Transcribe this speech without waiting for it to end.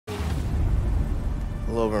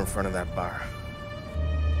Pull over in front of that bar.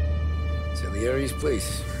 Salieri's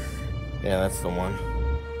place. Yeah, that's the one.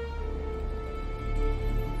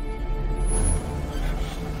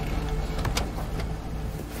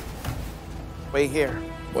 Wait here.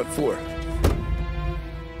 What for?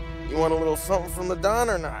 You want a little something from the Don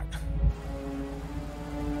or not?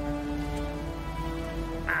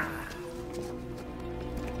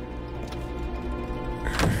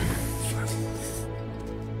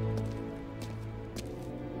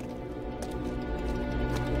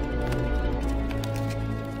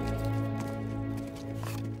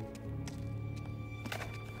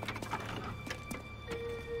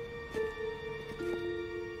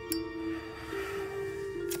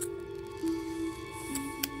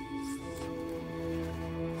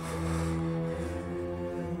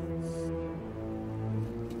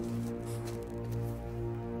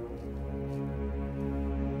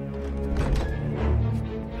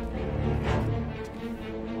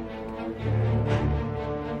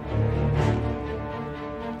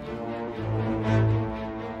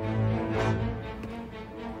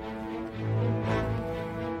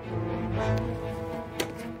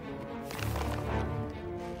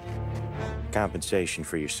 Compensation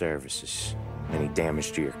for your services. Any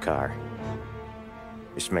damage to your car.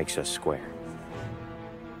 This makes us square.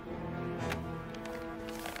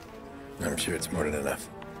 I'm sure it's more than enough.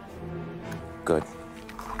 Good.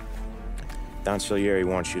 Don Salieri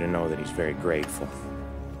wants you to know that he's very grateful.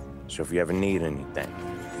 So if you ever need anything,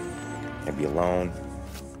 maybe a loan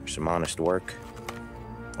or some honest work,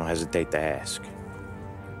 don't hesitate to ask.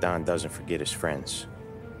 Don doesn't forget his friends.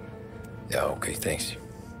 Yeah, okay, thanks.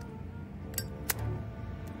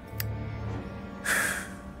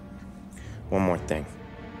 One more thing.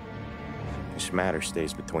 This matter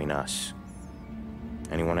stays between us.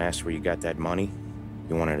 Anyone asks where you got that money,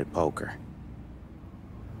 you won it at poker.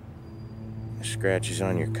 The scratches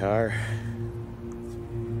on your car,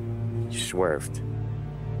 you swerved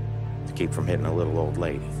to keep from hitting a little old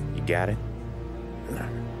lady. You got it?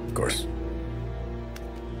 Of course.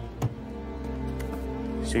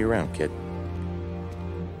 See you around, kid.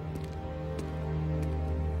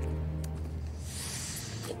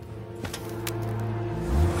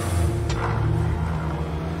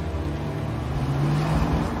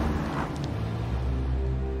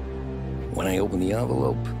 When I opened the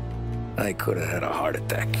envelope, I could have had a heart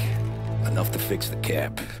attack. Enough to fix the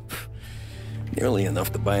cap. Nearly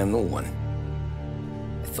enough to buy a new one.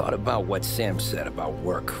 I thought about what Sam said about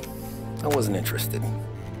work. I wasn't interested.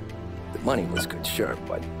 The money was good, sure,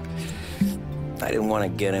 but I didn't want to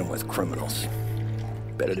get in with criminals.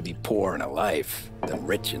 Better to be poor and alive than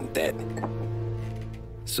rich and dead.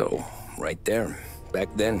 So, right there, back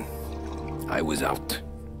then, I was out.